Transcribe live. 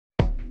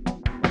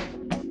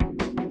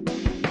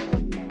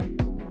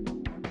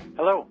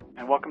Hello,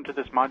 and welcome to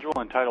this module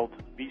entitled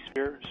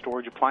vSphere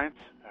Storage Appliance,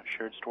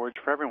 Shared Storage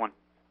for Everyone.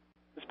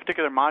 This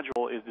particular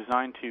module is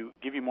designed to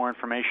give you more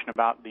information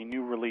about the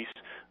new release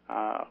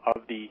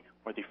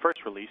the first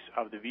release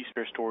of the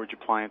vSphere Storage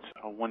Appliance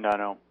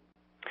 1.0.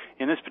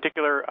 In this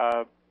particular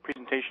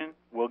presentation,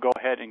 we'll go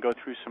ahead and go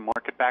through some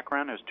market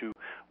background as to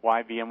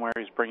why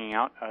VMware is bringing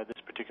out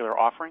this particular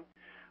offering.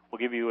 We'll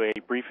give you a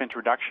brief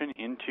introduction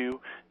into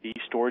the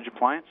storage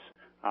appliance,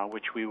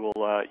 which we will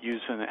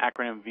use in the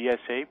acronym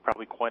VSA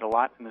probably quite a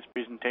lot in this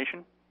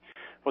presentation.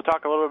 We'll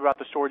talk a little bit about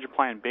the storage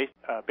appliance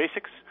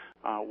basics,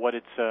 what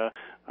its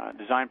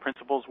design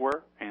principles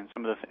were, and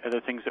some of the other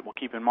things that we'll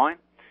keep in mind.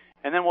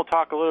 And then we'll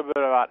talk a little bit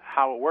about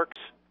how it works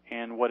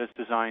and what it's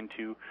designed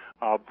to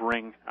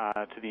bring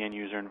to the end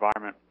user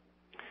environment.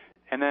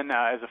 And then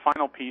as a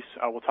final piece,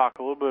 we'll talk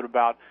a little bit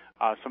about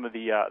some of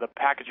the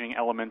packaging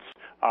elements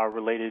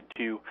related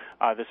to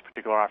this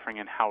particular offering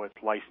and how it's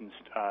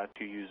licensed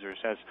to users,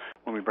 as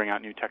when we bring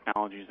out new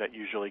technologies that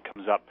usually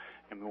comes up,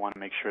 and we want to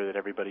make sure that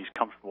everybody's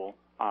comfortable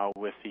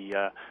with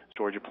the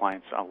storage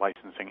appliance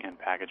licensing and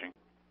packaging.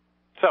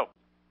 So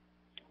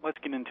let's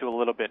get into a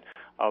little bit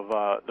of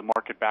the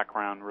market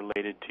background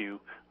related to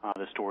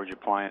the storage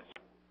appliance.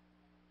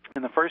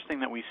 And the first thing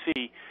that we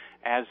see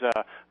as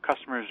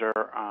customers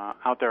are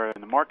out there in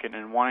the market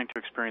and wanting to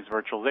experience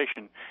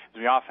virtualization is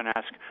we often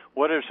ask,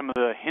 what are some of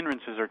the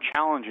hindrances or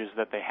challenges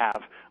that they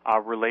have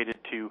related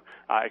to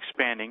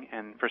expanding?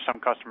 And for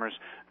some customers,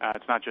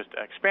 it's not just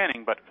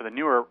expanding, but for the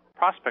newer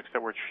prospects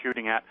that we're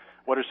shooting at,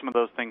 what are some of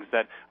those things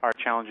that are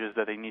challenges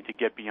that they need to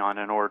get beyond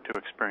in order to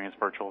experience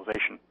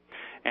virtualization?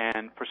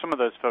 And for some of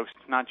those folks,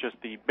 it's not just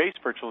the base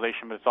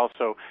virtualization, but it's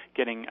also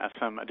getting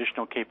some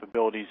additional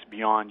capabilities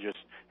beyond just,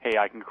 hey,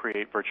 I can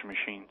create virtual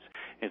machines.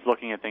 It's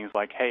looking at things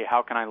like, hey,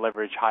 how can I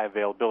leverage high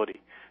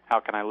availability? How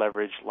can I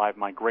leverage live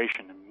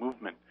migration and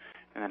movement?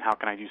 And then how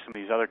can I do some of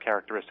these other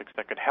characteristics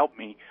that could help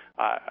me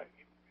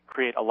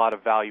create a lot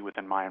of value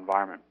within my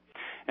environment?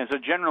 And so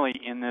generally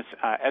in this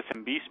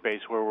SMB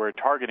space where we're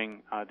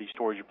targeting the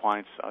storage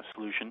appliance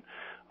solution,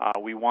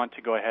 we want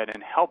to go ahead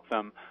and help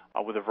them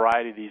with a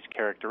variety of these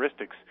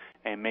characteristics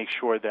and make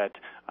sure that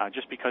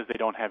just because they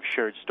don't have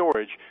shared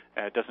storage,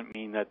 it doesn't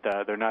mean that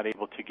they're not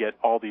able to get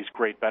all these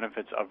great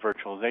benefits of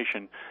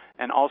virtualization.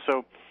 And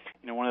also,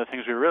 one of the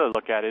things we really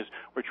look at is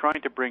we're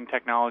trying to bring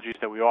technologies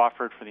that we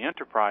offered for the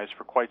enterprise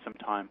for quite some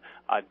time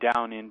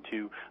down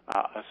into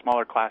a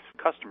smaller class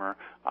of customer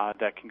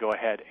that can go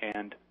ahead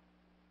and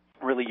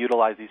really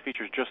utilize these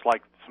features just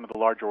like some of the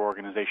larger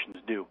organizations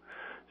do.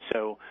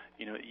 So,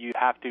 you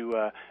have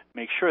to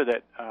make sure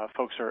that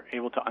folks are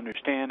able to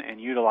understand and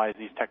utilize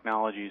these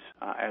technologies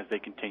as they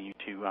continue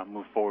to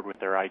move forward with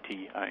their IT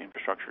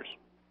infrastructures.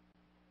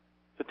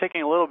 So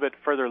taking a little bit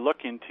further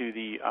look into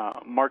the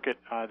market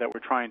that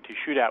we're trying to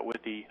shoot at with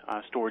the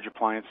storage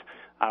appliance,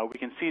 we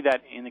can see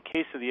that in the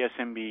case of the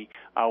SMB,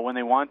 when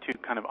they want to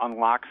kind of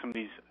unlock some of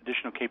these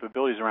additional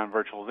capabilities around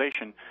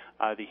virtualization,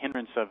 the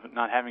hindrance of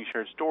not having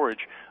shared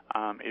storage,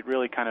 it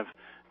really kind of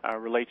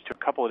relates to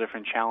a couple of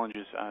different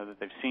challenges that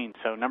they've seen.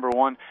 So number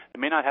one, they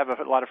may not have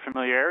a lot of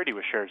familiarity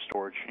with shared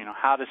storage,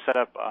 how to set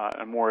up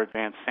a more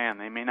advanced SAN.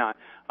 They may not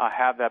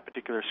have that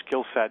particular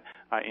skill set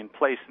in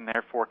place and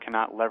therefore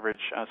cannot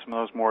leverage some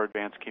of those more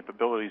advanced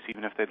capabilities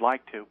even if they'd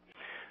like to.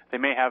 They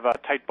may have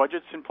tight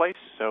budgets in place,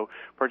 so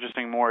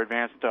purchasing more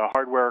advanced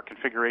hardware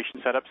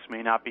configuration setups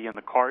may not be in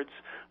the cards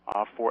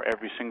for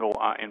every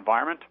single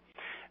environment.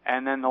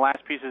 And then the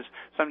last piece is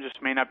some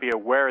just may not be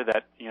aware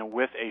that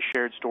with a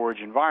shared storage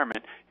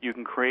environment, you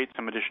can create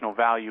some additional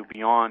value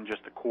beyond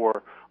just the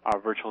core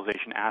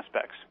virtualization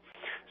aspects.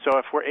 So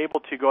if we're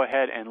able to go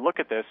ahead and look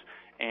at this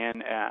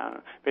and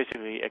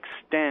basically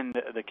extend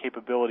the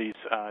capabilities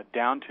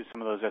down to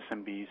some of those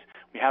SMBs,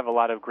 we have a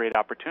lot of great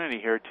opportunity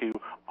here to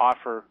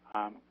offer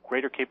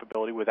greater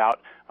capability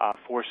without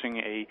forcing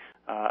a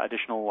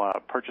additional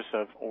purchase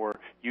of or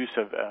use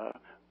of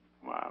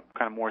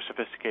kind of more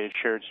sophisticated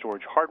shared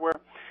storage hardware.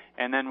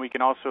 And then we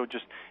can also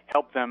just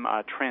help them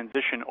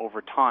transition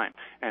over time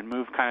and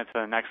move kind of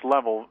to the next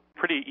level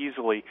pretty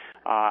easily.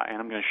 And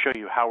I'm going to show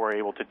you how we're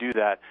able to do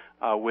that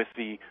with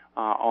the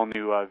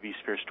all-new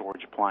vSphere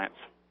storage appliance.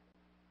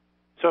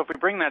 So if we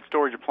bring that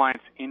storage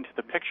appliance into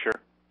the picture,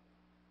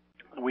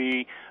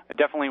 we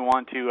definitely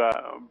want to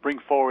bring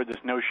forward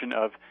this notion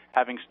of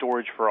having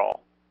storage for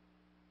all.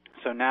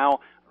 So now,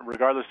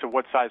 regardless of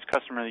what size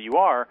customer that you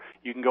are,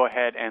 you can go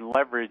ahead and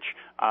leverage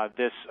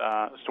this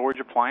storage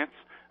appliance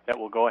that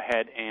will go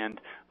ahead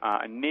and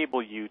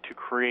enable you to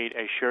create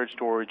a shared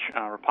storage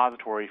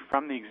repository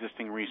from the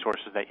existing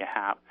resources that you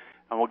have.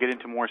 And we'll get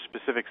into more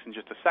specifics in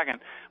just a second.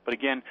 But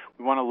again,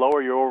 we want to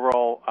lower your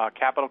overall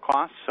capital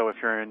costs. So if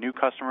you're a new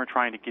customer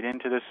trying to get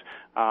into this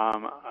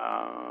kind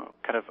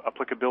of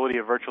applicability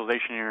of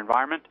virtualization in your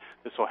environment,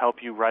 this will help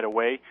you right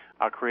away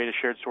create a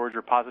shared storage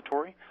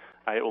repository.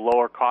 It will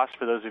lower costs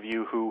for those of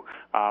you who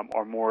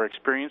are more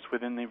experienced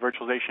within the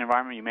virtualization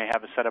environment. You may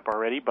have a setup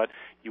already, but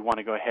you want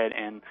to go ahead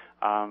and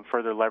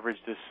further leverage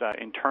this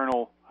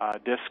internal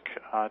disk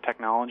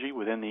technology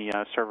within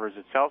the servers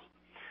itself.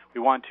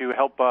 We want to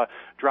help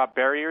drop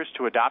barriers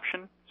to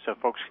adoption. so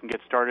folks can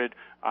get started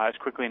as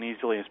quickly and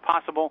easily as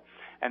possible.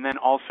 And then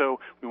also,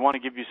 we want to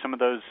give you some of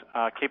those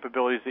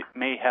capabilities that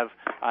may have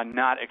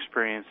not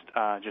experienced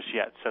just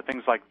yet. So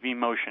things like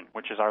vMotion,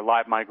 which is our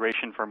live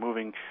migration for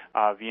moving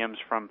VMs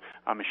from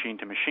machine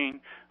to machine.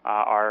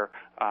 Our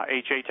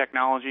HA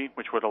technology,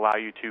 which would allow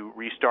you to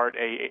restart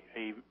a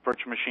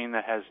virtual machine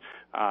that has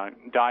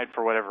died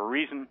for whatever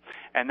reason.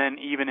 And then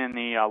even in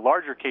the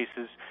larger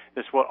cases,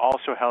 this will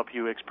also help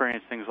you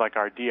experience things like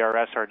our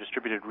DRS, our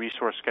Distributed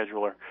Resource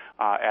Scheduler,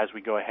 as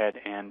we go ahead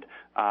and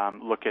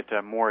look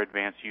at more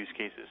advanced use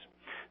cases.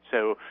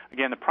 So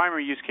again, the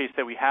primary use case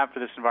that we have for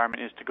this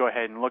environment is to go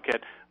ahead and look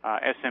at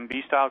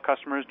SMB-style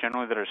customers,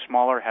 generally that are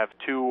smaller, have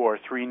 2 or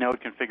 3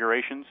 node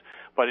configurations.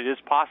 But it is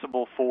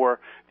possible for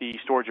the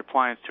storage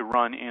appliance to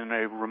run in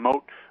a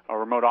remote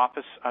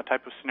office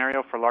type of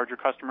scenario for larger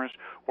customers,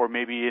 or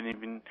maybe in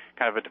even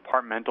kind of a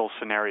departmental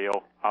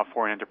scenario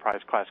for an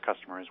enterprise-class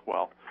customer as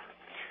well.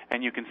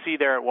 And you can see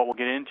there what we'll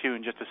get into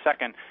in just a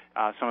second,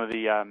 some of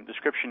the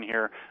description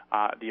here,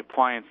 the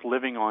appliance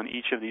living on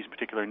each of these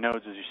particular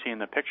nodes, as you see in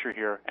the picture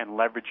here, and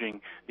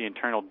leveraging the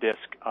internal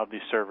disk of the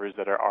servers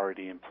that are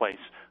already in place,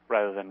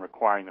 rather than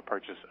requiring the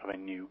purchase of a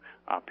new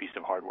piece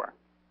of hardware.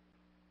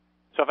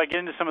 So if I get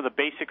into some of the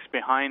basics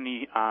behind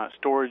the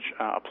storage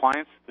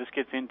appliance, this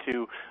gets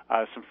into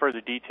some further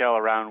detail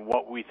around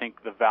what we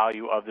think the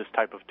value of this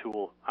type of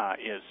tool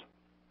is.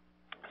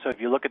 So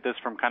if you look at this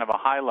from kind of a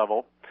high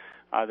level,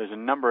 there's a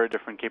number of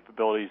different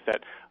capabilities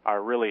that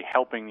are really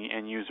helping the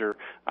end user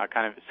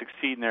kind of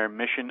succeed in their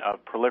mission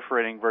of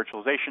proliferating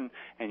virtualization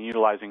and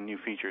utilizing new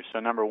features. So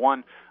number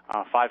one,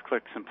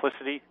 5-click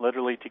simplicity.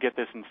 Literally, to get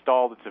this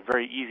installed, it's a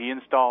very easy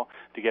install.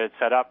 To get it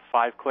set up,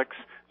 5 clicks,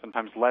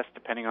 sometimes less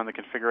depending on the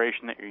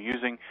configuration that you're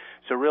using.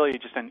 So really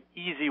just an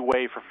easy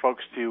way for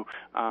folks to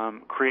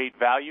create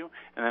value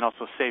and then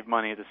also save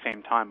money at the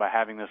same time by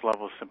having this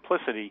level of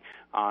simplicity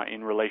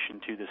in relation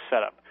to this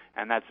setup.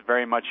 And that's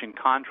very much in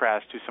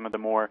contrast to some of the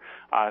more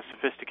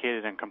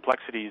sophisticated and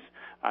complexities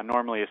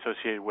normally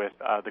associated with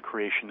the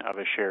creation of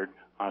a shared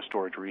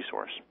storage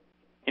resource.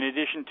 In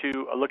addition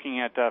to looking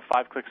at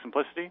 5-click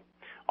simplicity,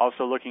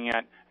 also looking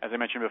at, as I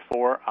mentioned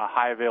before,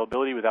 high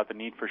availability without the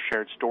need for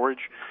shared storage.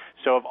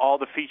 So of all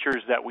the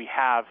features that we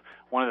have,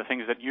 one of the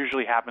things that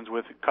usually happens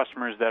with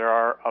customers that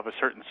are of a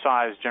certain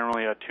size,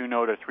 generally a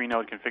 2-node or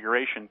 3-node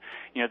configuration,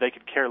 they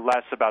could care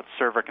less about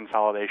server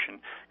consolidation,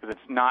 because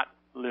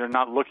they're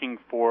not looking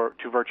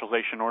to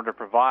virtualization in order to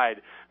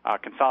provide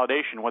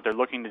consolidation. What they're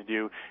looking to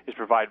do is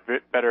provide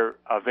better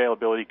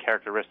availability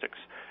characteristics.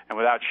 And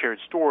without shared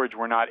storage,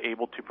 we're not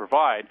able to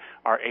provide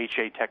our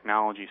HA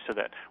technology so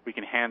that we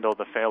can handle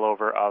the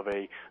failover of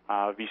a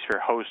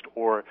vSphere host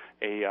or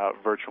a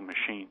virtual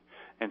machine.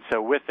 And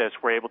so with this,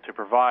 we're able to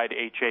provide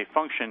HA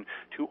function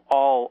to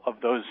all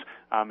of those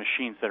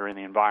machines that are in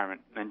the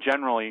environment. And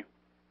generally,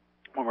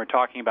 when we're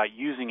talking about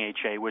using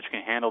HA, which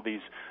can handle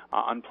these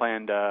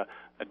unplanned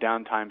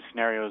downtime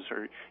scenarios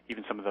or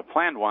even some of the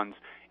planned ones,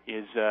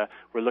 is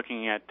we're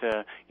looking at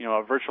a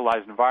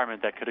virtualized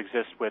environment that could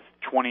exist with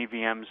 20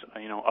 VMs,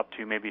 up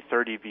to maybe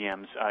 30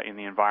 VMs in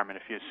the environment.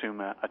 If you assume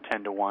a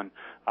 10-to-1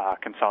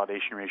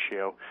 consolidation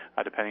ratio,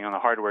 depending on the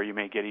hardware, you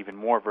may get even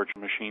more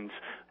virtual machines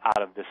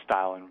out of this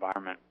style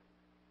environment.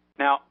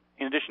 Now,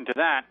 in addition to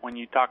that, when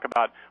you talk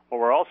about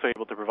what we're also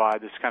able to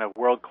provide, this kind of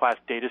world-class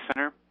data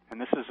center. And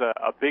this is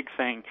a big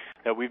thing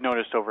that we've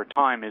noticed over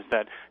time, is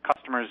that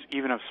customers,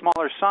 even of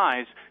smaller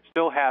size,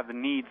 still have the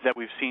needs that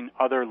we've seen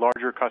other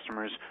larger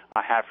customers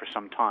have for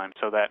some time.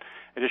 So that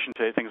in addition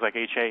to things like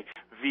HA,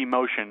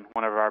 vMotion,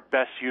 one of our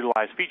best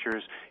utilized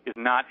features, is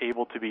not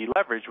able to be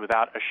leveraged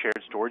without a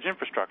shared storage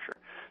infrastructure.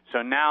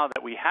 So now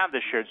that we have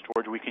this shared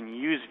storage, we can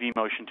use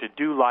vMotion to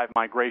do live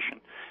migration.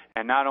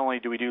 And not only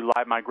do we do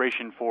live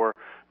migration for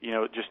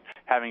just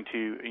having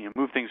to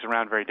move things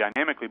around very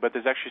dynamically, but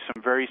there's actually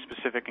some very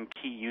specific and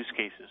key use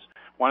cases.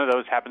 One of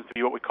those happens to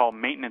be what we call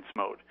maintenance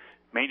mode.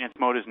 Maintenance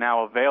mode is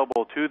now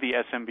available to the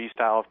SMB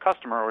style of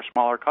customer or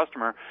smaller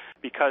customer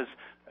because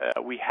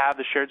we have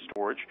the shared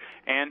storage.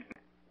 And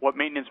what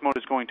maintenance mode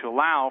is going to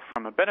allow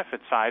from a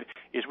benefit side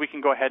is we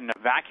can go ahead and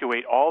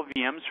evacuate all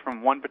VMs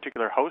from one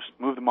particular host,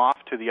 move them off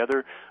to the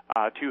other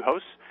 2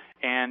 hosts,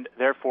 and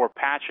therefore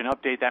patch and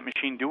update that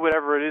machine, do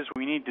whatever it is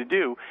we need to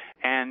do.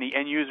 And the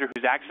end user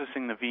who's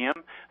accessing the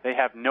VM, they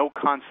have no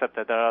concept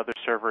that other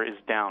server is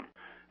down.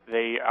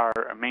 They are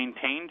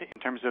maintained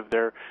in terms of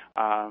their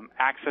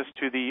access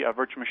to the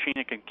virtual machine.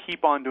 It can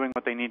keep on doing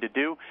what they need to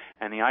do,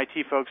 and the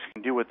IT folks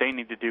can do what they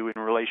need to do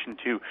in relation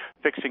to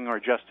fixing or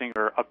adjusting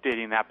or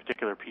updating that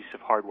particular piece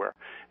of hardware.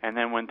 And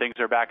then when things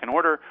are back in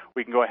order,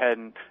 we can go ahead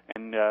and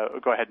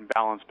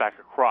balance back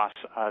across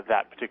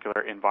that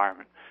particular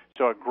environment.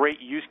 So a great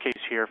use case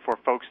here for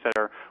folks that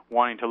are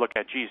wanting to look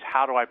at, geez,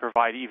 how do I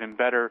provide even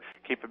better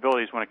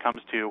capabilities when it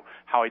comes to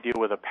how I deal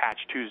with a Patch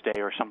Tuesday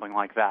or something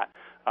like that.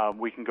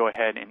 We can go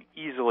ahead and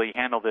easily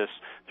handle this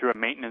through a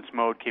maintenance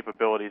mode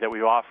capability that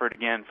we've offered,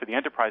 again, for the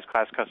enterprise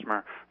class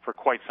customer for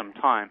quite some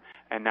time,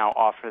 and now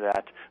offer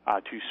that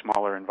to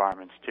smaller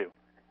environments too.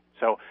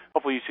 So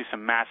hopefully you see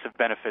some massive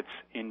benefits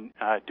in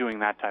doing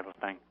that type of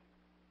thing.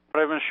 What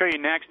I'm going to show you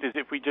next is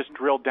if we just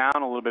drill down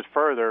a little bit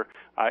further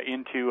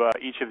into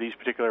each of these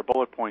particular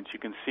bullet points, you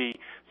can see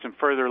some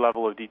further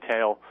level of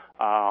detail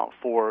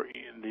for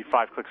the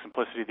 5-click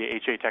simplicity, the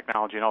HA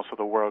technology, and also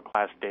the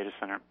world-class data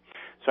center.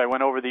 So I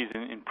went over these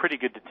in pretty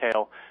good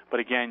detail, but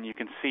again, you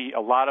can see a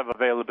lot of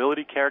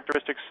availability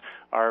characteristics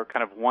are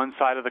kind of one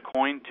side of the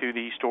coin to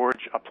the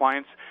storage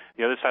appliance.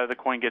 The other side of the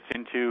coin gets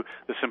into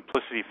the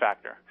simplicity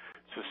factor.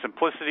 So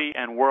simplicity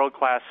and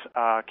world-class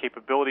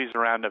capabilities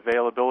around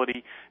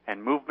availability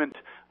and movement,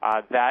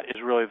 that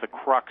is really the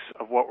crux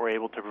of what we're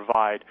able to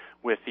provide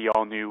with the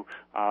all-new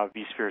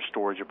vSphere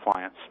storage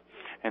appliance.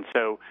 And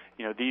so,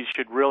 these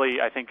should really,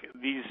 I think,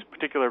 these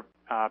particular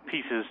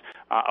pieces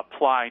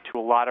apply to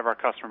a lot of our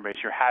customer base.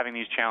 You're having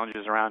these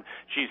challenges around,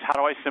 geez, how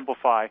do I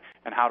simplify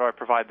and how do I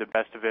provide the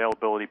best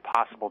availability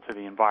possible to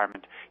the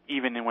environment,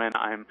 even when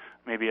I'm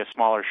maybe a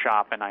smaller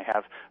shop and I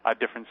have a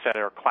different set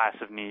or class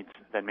of needs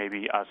than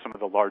maybe some of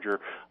the larger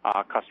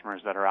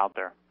customers that are out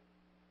there.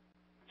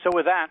 So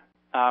with that,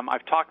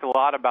 I've talked a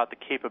lot about the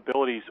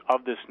capabilities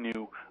of this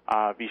new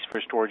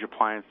vSphere storage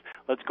appliance.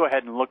 Let's go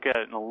ahead and look at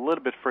it in a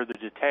little bit further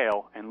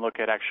detail and look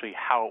at actually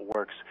how it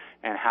works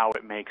and how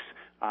it makes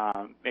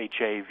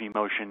HA,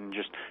 vMotion,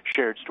 just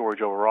shared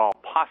storage overall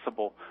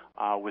possible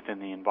within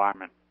the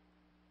environment.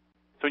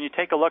 So when you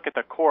take a look at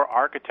the core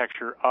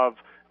architecture of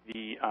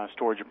the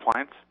storage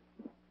appliance,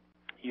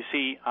 you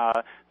see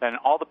that in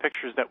all the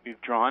pictures that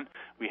we've drawn,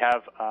 we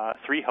have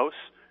 3 hosts.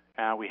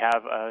 We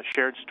have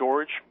shared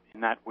storage in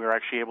that we're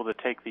actually able to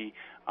take the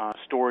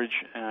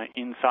storage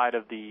inside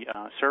of the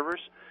servers,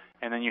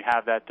 and then you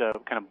have that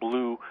kind of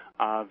blue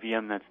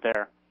VM that's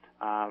there,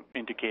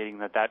 indicating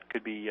that that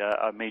could be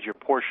a major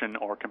portion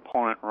or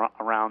component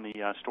around the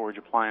storage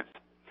appliance.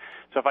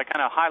 So if I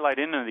kind of highlight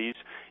into these,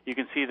 you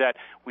can see that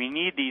we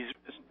need these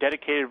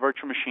dedicated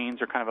virtual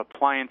machines or kind of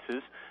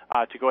appliances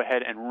to go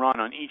ahead and run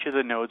on each of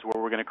the nodes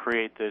where we're going to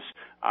create this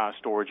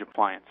storage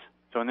appliance.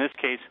 So in this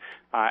case,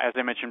 as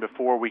I mentioned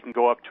before, we can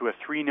go up to a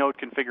 3-node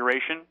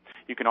configuration.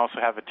 You can also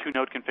have a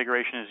 2-node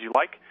configuration as you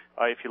like,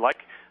 if you like.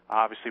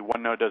 Obviously,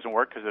 1 node doesn't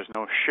work because there's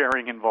no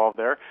sharing involved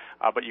there,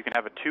 but you can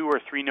have a 2-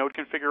 or 3-node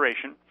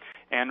configuration.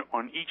 And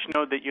on each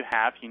node that you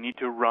have, you need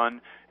to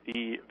run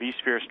the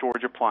vSphere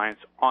storage appliance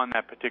on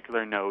that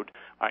particular node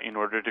in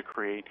order to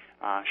create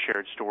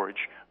shared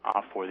storage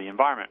for the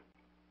environment.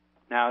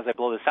 Now, as I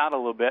blow this out a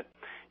little bit,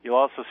 you'll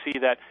also see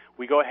that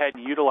we go ahead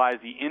and utilize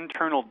the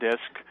internal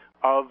disk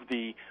of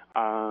the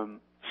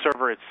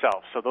server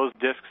itself. So those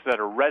disks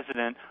that are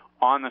resident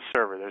on the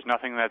server. There's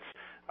nothing that's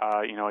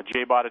a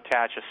JBOD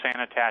attach, a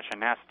SAN attach, a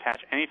NAS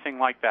attach, anything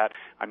like that.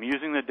 I'm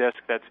using the disk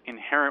that's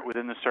inherent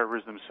within the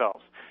servers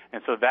themselves.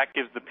 And so that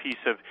gives the piece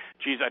of,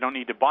 geez, I don't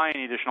need to buy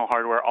any additional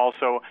hardware.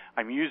 Also,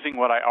 I'm using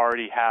what I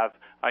already have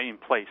in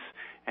place.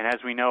 And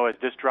as we know, as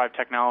disk drive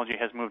technology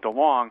has moved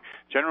along,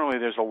 generally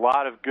there's a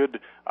lot of good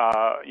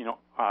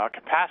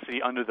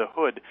capacity under the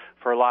hood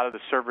for a lot of the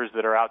servers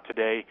that are out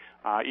today.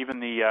 Even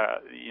the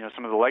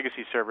some of the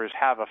legacy servers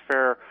have a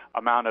fair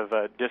amount of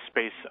disk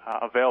space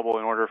available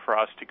in order for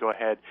us to go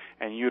ahead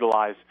and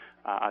utilize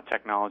a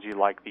technology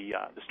like the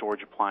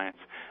storage appliance.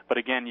 But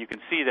again, you can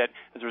see that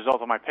as a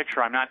result of my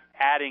picture, I'm not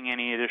adding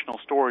any additional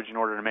storage in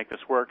order to make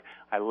this work.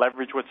 I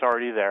leverage what's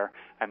already there,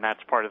 and that's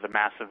part of the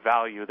massive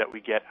value that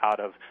we get out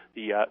of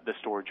the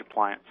storage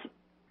appliance.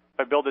 If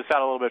I build this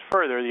out a little bit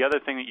further, the other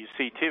thing that you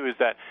see too is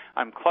that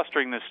I'm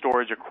clustering this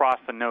storage across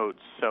the nodes.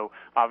 So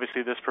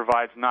obviously this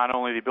provides not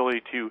only the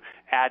ability to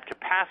add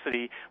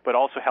capacity, but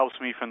also helps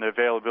me from the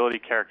availability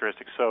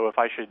characteristics. So if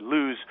I should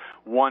lose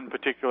one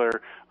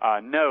particular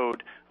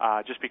node,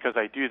 just because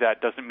I do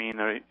that doesn't mean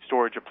the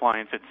storage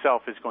appliance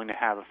itself is going to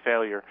have a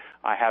failure.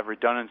 I have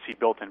redundancy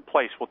built in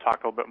place. We'll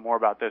talk a little bit more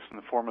about this in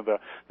the form of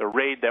the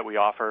RAID that we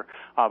offer,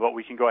 but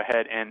we can go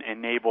ahead and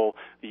enable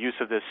the use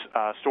of this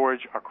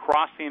storage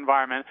across the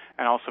environment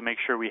and also make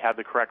sure we have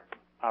the correct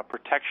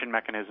protection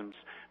mechanisms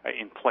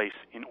in place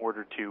in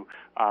order to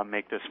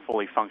make this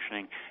fully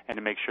functioning and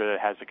to make sure that it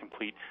has a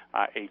complete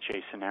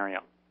HA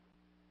scenario.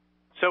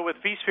 So with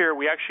vSphere,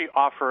 we actually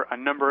offer a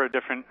number of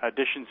different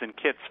additions and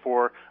kits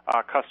for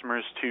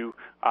customers to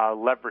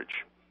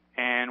leverage.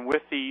 And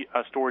with the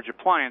storage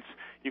appliance,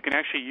 you can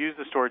actually use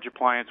the storage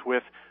appliance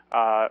with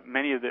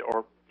many of the,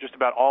 or just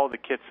about all of the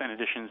kits and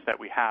additions that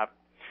we have.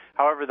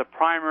 However, the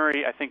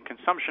primary, I think,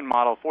 consumption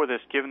model for this,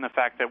 given the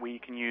fact that we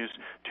can use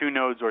 2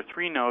 nodes or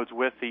 3 nodes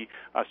with the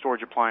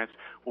storage appliance,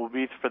 will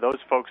be for those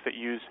folks that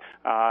use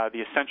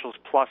the Essentials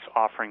Plus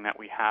offering that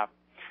we have.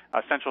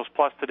 Essentials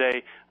Plus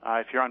today,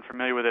 if you're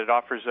unfamiliar with it, it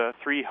offers a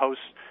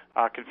 3-host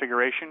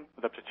configuration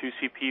with up to 2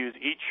 CPUs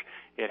each.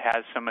 It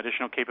has some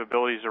additional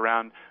capabilities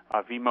around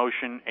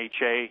vMotion,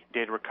 HA,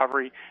 data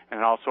recovery, and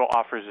it also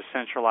offers a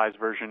centralized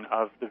version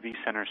of the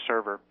vCenter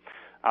server.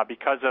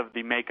 Because of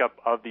the makeup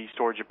of the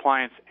storage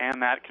appliance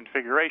and that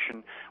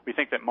configuration, we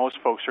think that most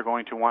folks are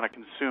going to want to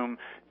consume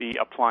the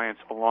appliance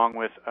along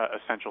with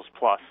Essentials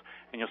Plus.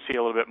 And you'll see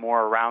a little bit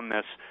more around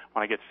this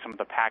when I get to some of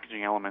the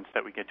packaging elements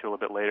that we get to a little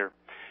bit later.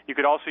 You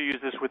could also use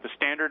this with the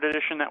standard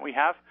edition that we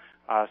have.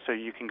 So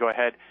you can go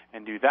ahead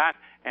and do that.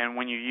 And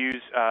when you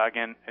use,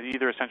 again,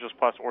 either Essentials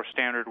Plus or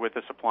Standard with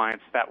this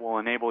appliance, that will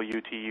enable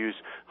you to use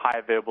high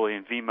availability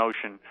and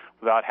vMotion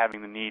without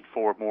having the need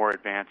for more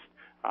advanced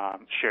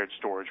shared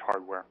storage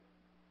hardware.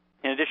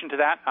 In addition to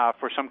that,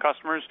 for some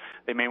customers,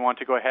 they may want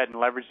to go ahead and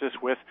leverage this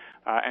with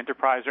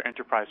Enterprise or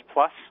Enterprise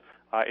Plus.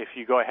 If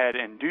you go ahead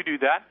and do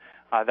that,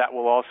 that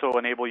will also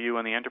enable you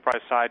on the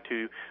enterprise side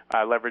to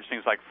leverage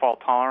things like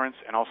fault tolerance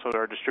and also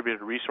our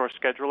distributed resource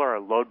scheduler, our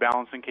load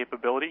balancing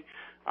capability,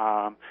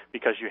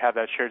 because you have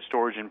that shared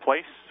storage in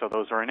place, so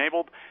those are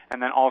enabled.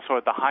 And then also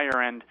at the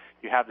higher end,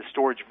 you have the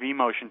Storage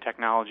vMotion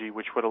technology,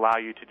 which would allow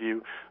you to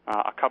do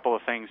a couple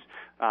of things.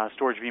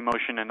 Storage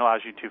vMotion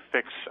allows you to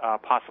fix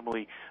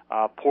possibly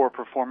poor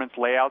performance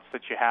layouts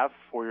that you have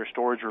for your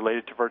storage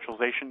related to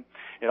virtualization.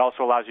 It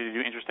also allows you to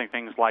do interesting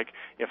things like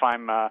if I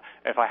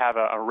have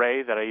an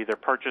array that I either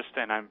purchased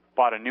and I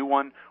bought a new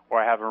one, or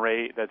I have an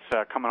array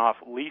that's coming off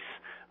lease,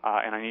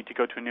 and I need to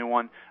go to a new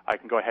one, I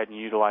can go ahead and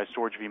utilize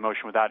Storage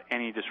vMotion without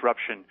any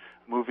disruption,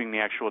 moving the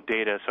actual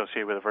data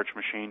associated with a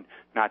virtual machine,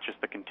 not just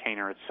the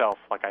container itself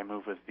like I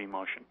move with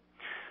vMotion.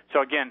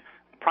 So again,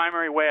 the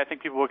primary way I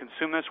think people will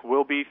consume this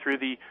will be through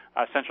the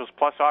Essentials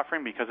Plus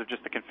offering because of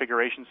just the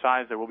configuration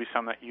size. There will be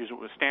some that use it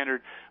with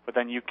Standard, but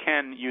then you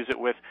can use it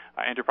with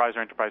Enterprise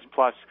or Enterprise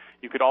Plus.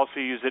 You could also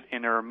use it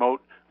in a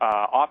remote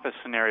office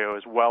scenario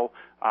as well.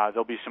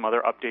 There'll be some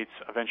other updates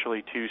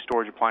eventually to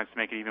Storage Appliance to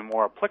make it even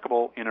more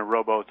applicable in a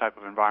robo type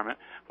of environment,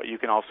 but you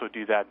can also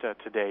do that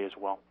today as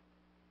well.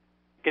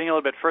 Getting a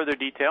little bit further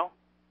detail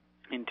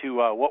into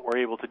what we're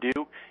able to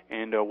do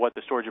and what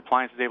the Storage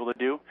Appliance is able to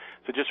do.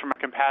 So just from a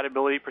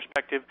compatibility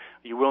perspective,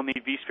 you will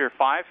need vSphere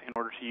 5 in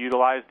order to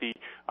utilize the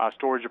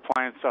Storage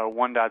Appliance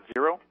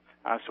 1.0.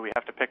 So we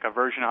have to pick a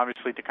version,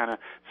 obviously, to kind of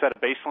set a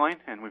baseline,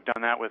 and we've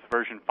done that with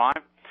version 5.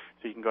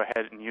 So you can go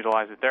ahead and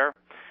utilize it there.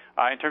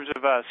 In terms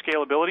of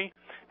scalability,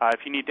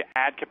 if you need to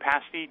add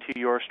capacity to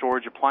your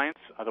Storage Appliance,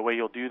 the way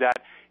you'll do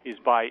that is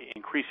by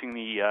increasing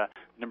the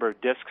number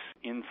of disks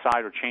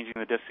inside or changing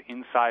the disks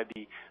inside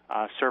the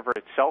server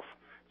itself.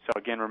 So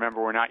again,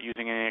 remember, we're not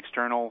using any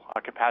external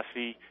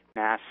capacity,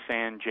 NAS,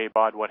 SAN,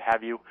 JBOD, what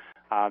have you.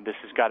 This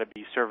has got to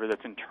be server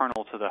that's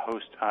internal to the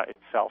host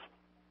itself.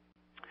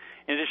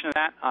 In addition to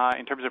that,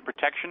 in terms of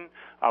protection,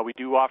 we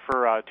do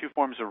offer two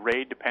forms of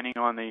RAID depending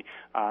on the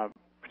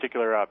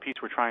particular piece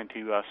we're trying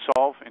to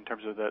solve in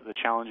terms of the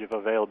challenge of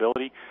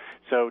availability.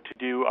 So to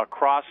do a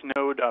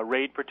cross-node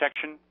RAID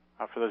protection,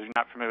 for those who are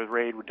not familiar with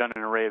RAID, we've done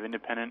an array of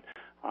independent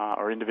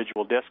or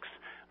individual disks.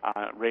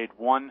 RAID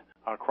 1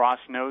 cross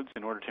nodes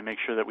in order to make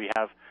sure that we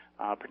have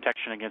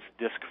protection against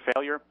disk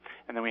failure.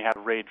 And then we have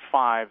RAID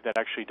 5 that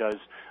actually does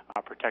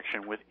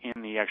protection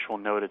within the actual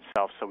node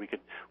itself, so we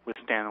could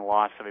withstand the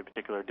loss of a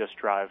particular disk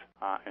drive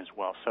as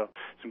well. So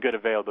some good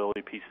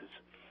availability pieces.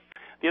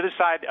 The other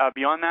side,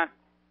 beyond that,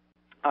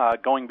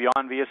 going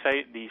beyond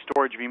VSA, the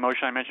Storage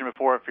vMotion I mentioned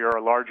before, if you're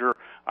a larger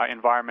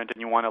environment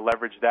and you want to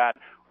leverage that,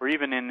 or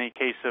even in the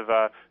case of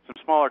some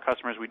smaller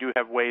customers, we do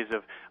have ways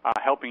of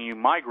helping you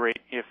migrate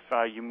if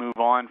you move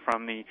on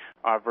from the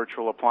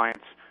virtual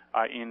appliance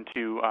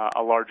into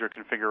a larger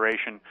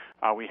configuration.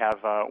 We have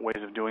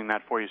ways of doing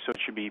that for you, so it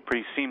should be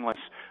pretty seamless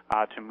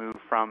to move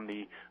from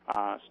the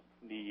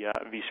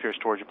vSphere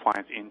Storage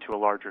Appliance into a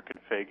larger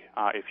config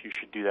if you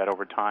should do that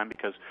over time,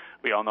 because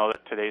we all know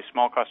that today's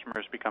small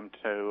customers become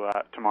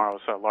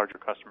tomorrow's larger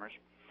customers.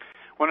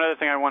 One other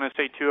thing I want to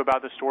say, too,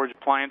 about the Storage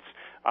Appliance,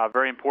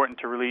 very important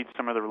to read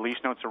some of the release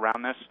notes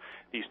around this.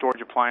 The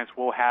Storage Appliance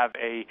will have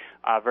a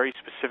very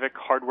specific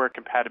hardware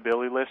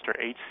compatibility list, or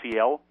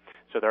HCL.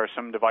 So there are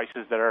some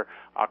devices that are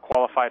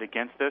qualified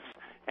against this.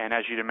 And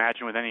as you'd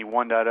imagine with any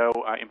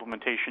 1.0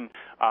 implementation,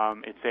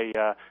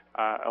 it's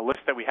a list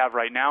that we have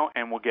right now,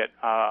 and will get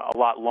a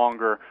lot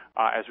longer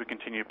as we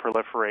continue to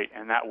proliferate,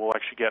 and that will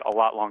actually get a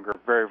lot longer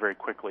very, very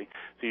quickly.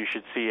 So you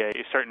should see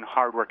a certain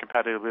hardware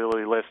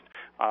compatibility list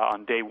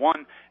on day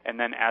one, and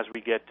then as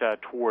we get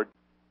toward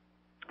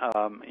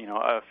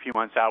a few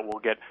months out,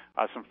 we'll get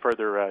some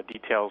further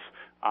details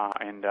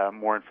and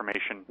more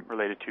information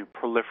related to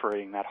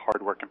proliferating that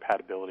hardware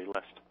compatibility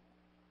list.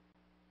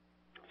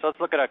 So let's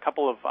look at a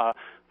couple of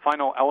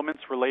final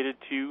elements related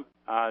to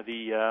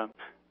the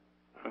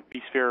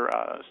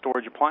vSphere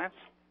Storage Appliance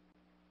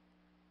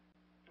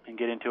and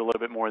get into a little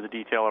bit more of the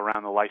detail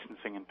around the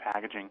licensing and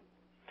packaging.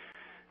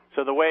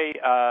 So the way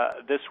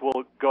this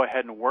will go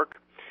ahead and work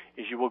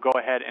is you will go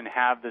ahead and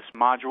have this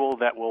module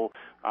that will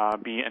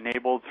be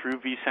enabled through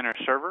vCenter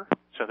Server.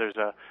 So there's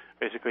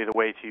basically the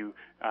way to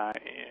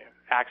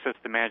access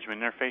the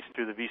management interface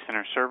through the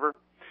vCenter Server.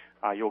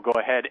 You'll go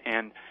ahead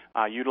and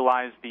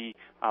utilize the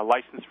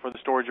license for the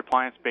Storage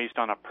Appliance based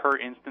on a per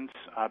instance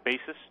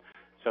basis.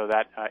 So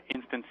that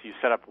instance, you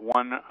set up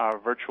one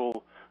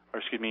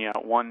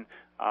one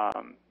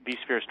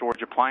vSphere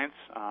Storage Appliance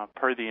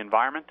per the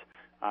environment,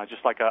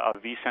 just like a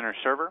vCenter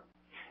server.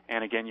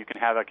 And again, you can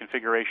have a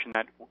configuration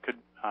that could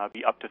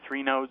be up to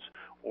 3 nodes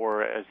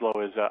or as low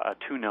as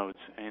 2 nodes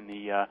in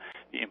the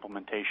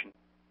implementation.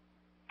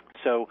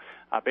 So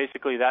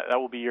basically, that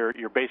will be your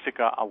basic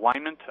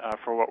alignment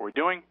for what we're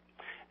doing.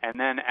 And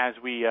then as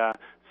we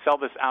sell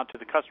this out to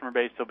the customer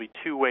base, there'll be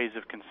two ways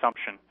of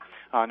consumption.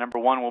 Number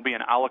one will be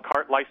an a la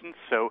carte license.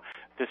 So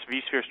this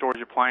vSphere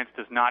storage appliance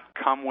does not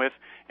come with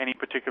any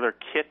particular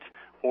kit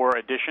or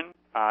addition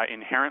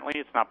inherently.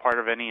 It's not part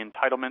of any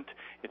entitlement.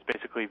 It's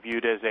basically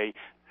viewed as a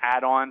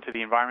add-on to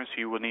the environment, so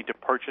you will need to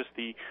purchase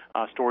the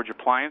storage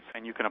appliance,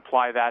 and you can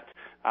apply that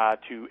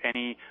to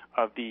any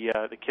of the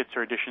kits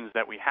or additions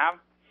that we have.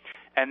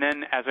 And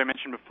then, as I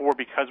mentioned before,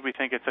 because we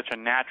think it's such a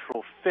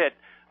natural fit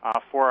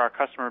for our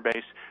customer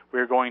base,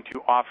 we're going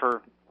to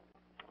offer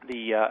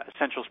the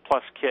Essentials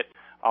Plus kit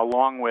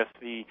along with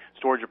the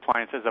storage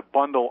appliance as a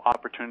bundle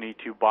opportunity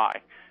to buy.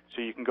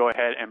 So you can go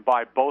ahead and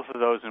buy both of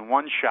those in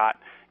one shot,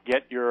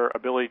 get your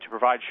ability to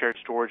provide shared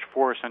storage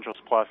for Essentials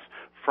Plus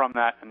from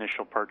that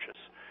initial purchase.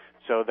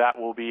 So that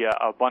will be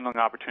a bundling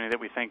opportunity that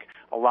we think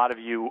a lot of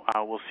you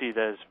will see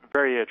that as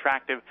very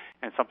attractive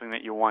and something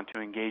that you'll want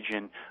to engage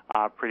in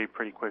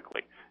pretty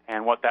quickly.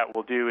 And what that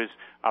will do is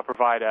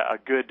provide a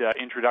good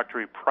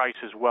introductory price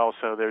as well,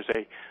 so there's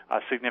a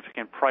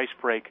significant price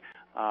break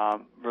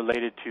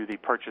related to the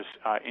purchase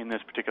in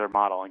this particular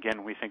model.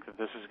 Again, we think that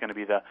this is going to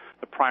be the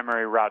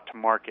primary route to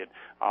market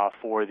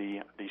for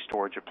the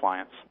storage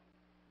appliance.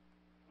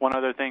 One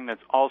other thing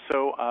that's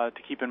also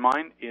to keep in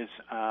mind is,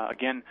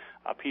 again,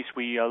 a piece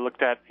we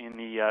looked at in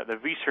the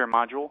vSphere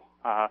module,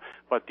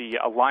 but the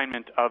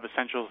alignment of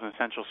Essentials and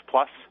Essentials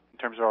Plus in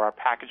terms of our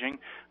packaging.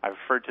 I've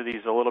referred to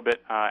these a little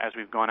bit as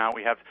we've gone out.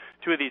 We have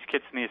two of these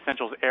kits in the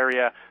Essentials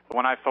area. The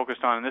one I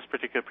focused on in this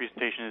particular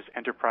presentation is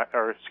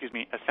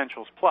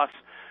Essentials Plus,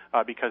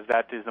 because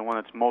that is the one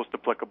that's most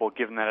applicable,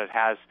 given that it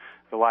has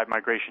the live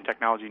migration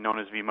technology known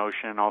as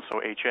vMotion and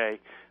also HA.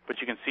 But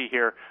you can see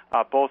here,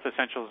 both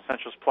Essentials and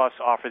Essentials Plus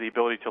offer the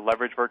ability to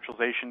leverage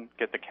virtualization,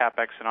 get the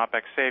CapEx and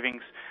OpEx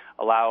savings,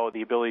 allow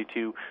the ability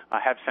to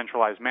have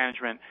centralized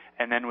management,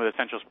 and then with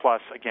Essentials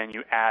Plus, again,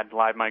 you add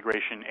live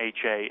migration,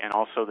 HA, and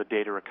also the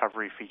data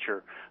recovery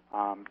feature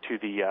to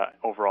the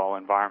overall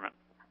environment.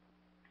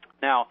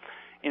 Now,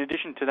 in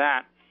addition to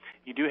that,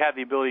 you do have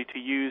the ability to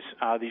use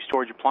the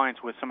storage appliance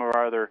with some of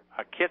our other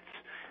kits.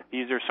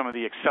 These are some of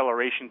the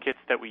acceleration kits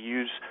that we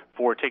use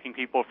for taking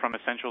people from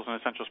Essentials and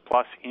Essentials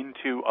Plus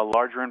into a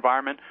larger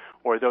environment,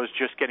 or those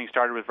just getting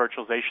started with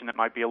virtualization that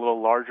might be a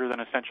little larger than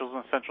Essentials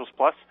and Essentials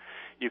Plus.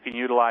 You can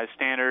utilize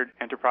standard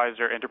Enterprise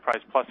or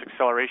Enterprise Plus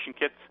acceleration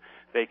kits.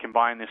 They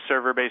combine the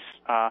server-based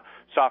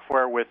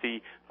software with the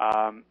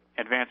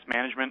advanced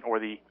management, or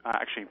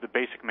actually the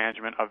basic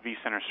management of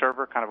vCenter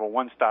Server, kind of a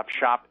one-stop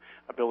shop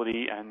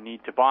ability and need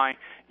to buy.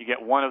 You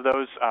get one of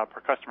those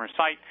per customer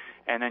site,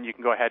 and then you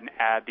can go ahead and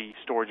add the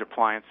storage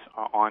appliance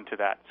onto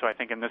that. So I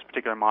think in this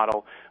particular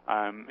model,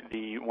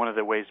 one of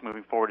the ways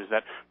moving forward is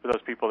that for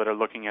those people that are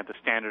looking at the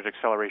standard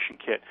acceleration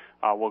kit,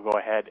 we'll go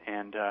ahead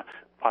and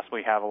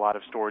possibly have a lot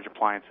of storage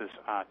appliances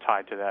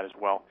tied to that as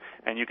well.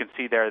 And you can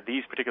see there,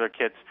 these particular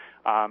kits,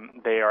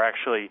 they are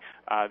actually,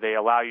 they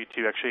allow you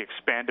to actually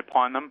expand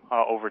upon them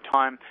over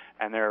time,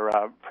 and they're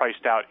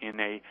priced out in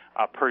a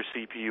per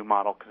CPU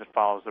model because it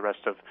follows the rest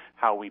of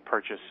how we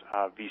purchase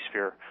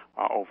vSphere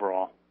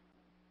overall.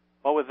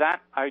 Well, with that,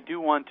 I do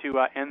want to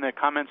end the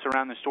comments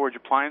around the storage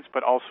appliance,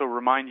 but also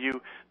remind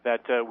you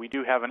that we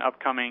do have an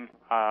upcoming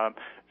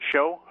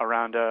show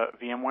around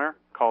VMware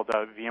called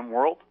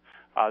VMworld.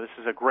 This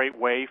is a great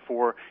way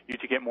for you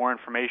to get more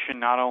information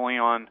not only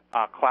on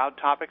cloud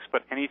topics,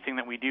 but anything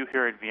that we do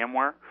here at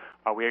VMware.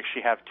 We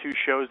actually have two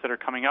shows that are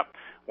coming up,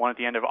 one at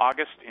the end of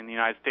August in the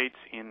United States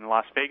in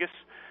Las Vegas,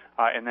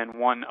 and then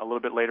one a little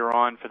bit later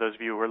on for those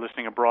of you who are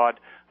listening abroad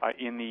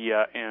in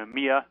the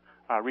EMEA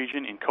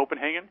region in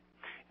Copenhagen.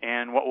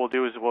 And what we'll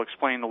do is we'll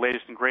explain the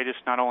latest and greatest,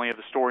 not only of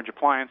the storage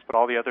appliance, but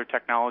all the other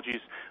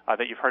technologies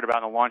that you've heard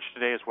about in the launch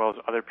today, as well as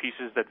other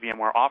pieces that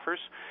VMware offers.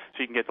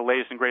 So you can get the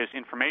latest and greatest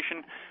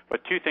information.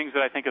 But two things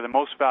that I think are the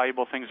most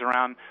valuable things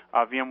around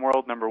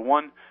VMworld. Number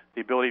one,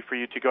 the ability for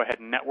you to go ahead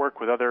and network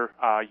with other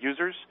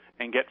users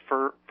and get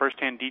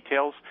firsthand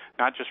details,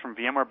 not just from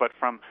VMware, but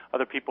from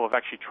other people who have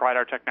actually tried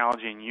our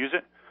technology and use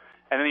it.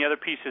 And then the other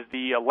piece is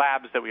the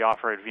labs that we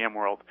offer at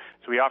VMworld.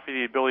 So we offer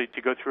the ability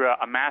to go through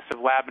a massive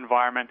lab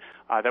environment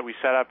that we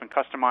set up and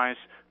customize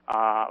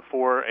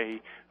for a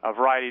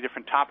variety of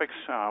different topics,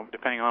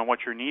 depending on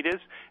what your need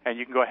is. And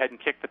you can go ahead and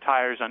kick the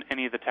tires on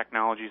any of the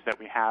technologies that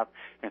we have.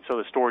 And so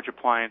the storage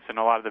appliance and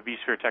a lot of the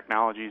vSphere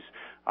technologies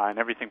and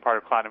everything part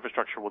of cloud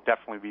infrastructure will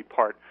definitely be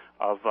part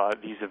of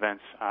these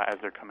events as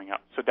they're coming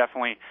up. So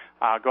definitely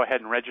go ahead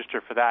and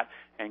register for that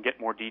and get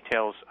more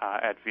details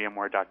at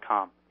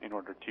VMware.com in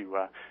order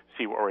to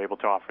see what we're able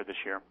to offer this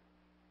year.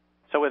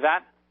 So with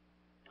that,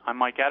 I'm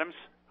Mike Adams,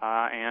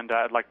 and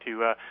I'd like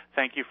to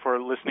thank you for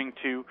listening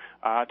to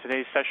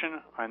today's session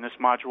on this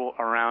module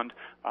around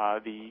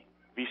the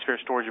vSphere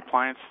storage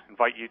appliance.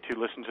 Invite you to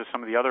listen to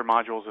some of the other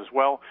modules as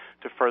well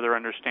to further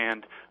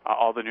understand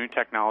all the new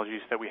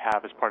technologies that we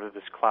have as part of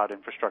this cloud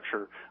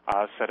infrastructure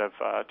set of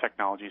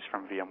technologies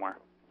from VMware.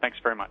 Thanks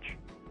very much.